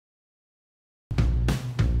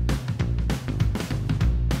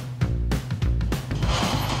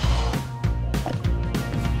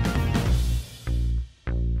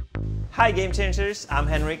Hi Game Changers, I'm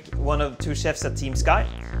Henrik, one of 2 chefs at Team Sky.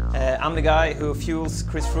 I'm the guy who fuels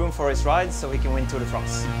Chris Froome for his rides so he can win Tour de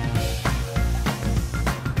France.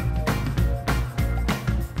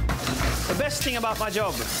 The best thing about my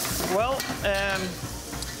job? Well,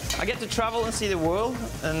 I get to travel and see the world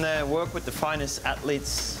and work with the finest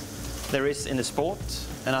athletes there is in the sport.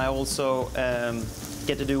 And I also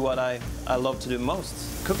get to do what I love to do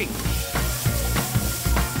most, cooking.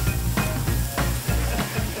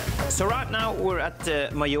 So right now we're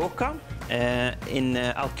at Mallorca in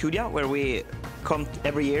Alcudia, where we come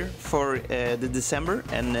every year for the December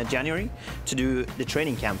and January to do the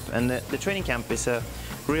training camp. And the training camp is a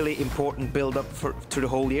really important build-up to the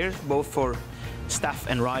whole year, both for staff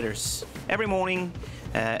and riders. Every morning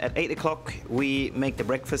at 8 o'clock we make the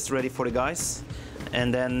breakfast ready for the guys,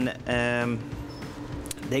 and then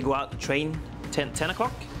they go out to train 10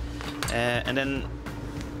 o'clock, and then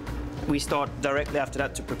we start directly after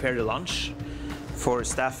that to prepare the lunch for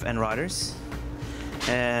staff and riders.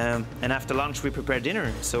 And after lunch we prepare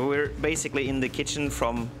dinner. So we're basically in the kitchen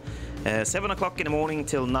from 7 o'clock in the morning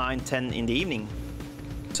till 9, 10 in the evening.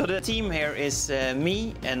 So the team here is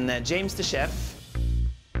me and James the chef.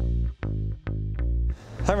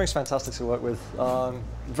 Henrik's fantastic to work with,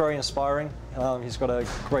 very inspiring. He's got a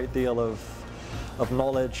great deal of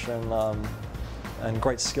knowledge and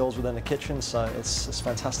great skills within the kitchen, so it's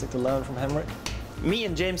fantastic to learn from Henrik. Me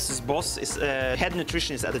and James's boss is head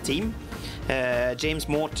nutritionist at the team, James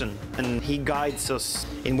Morton, and he guides us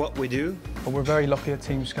in what we do. But we're very lucky at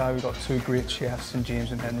Team Sky. We've got 2 great chefs in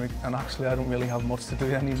James and Henrik, and actually I don't really have much to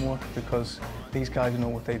do anymore because these guys know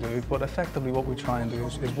what they do. But effectively what we try and do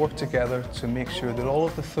is work together to make sure that all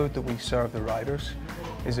of the food that we serve the riders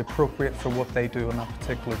is appropriate for what they do on that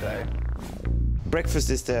particular day.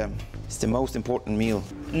 Breakfast is the most important meal.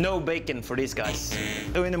 No bacon for these guys.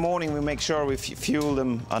 So in the morning we make sure we fuel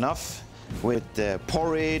them enough with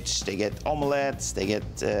porridge, they get omelettes, they get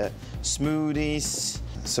smoothies.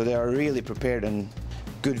 So they are really prepared and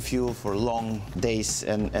good fuel for long days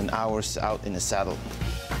and hours out in the saddle.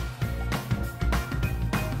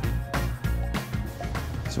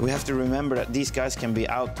 So we have to remember that these guys can be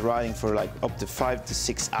out riding for like up to 5 to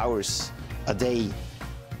 6 hours a day.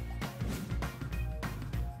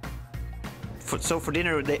 So for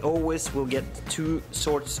dinner they always will get 2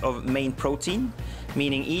 sorts of main protein,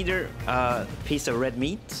 meaning either a piece of red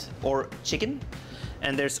meat or chicken,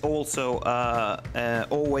 and there's also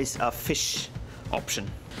always a fish option.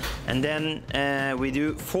 And then we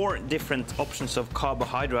do 4 different options of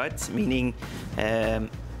carbohydrates, meaning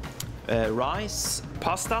rice,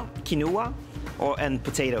 pasta, quinoa, and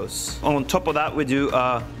potatoes. On top of that we do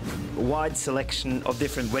a wide selection of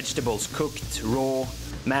different vegetables, cooked, raw,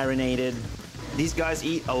 marinated. These guys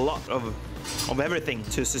eat a lot of everything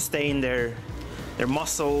to sustain their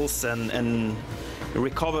muscles and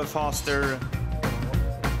recover faster.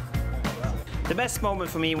 The best moment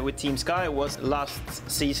for me with Team Sky was last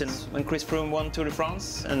season when Chris Froome won Tour de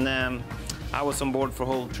France, and I was on board for a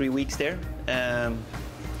whole 3 weeks there.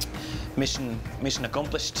 Mission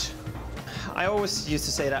accomplished. I always used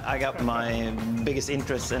to say that I got my biggest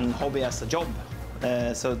interest and hobby as a job.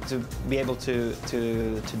 So to be able to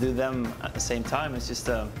do them at the same time, it's just,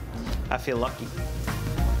 I feel lucky.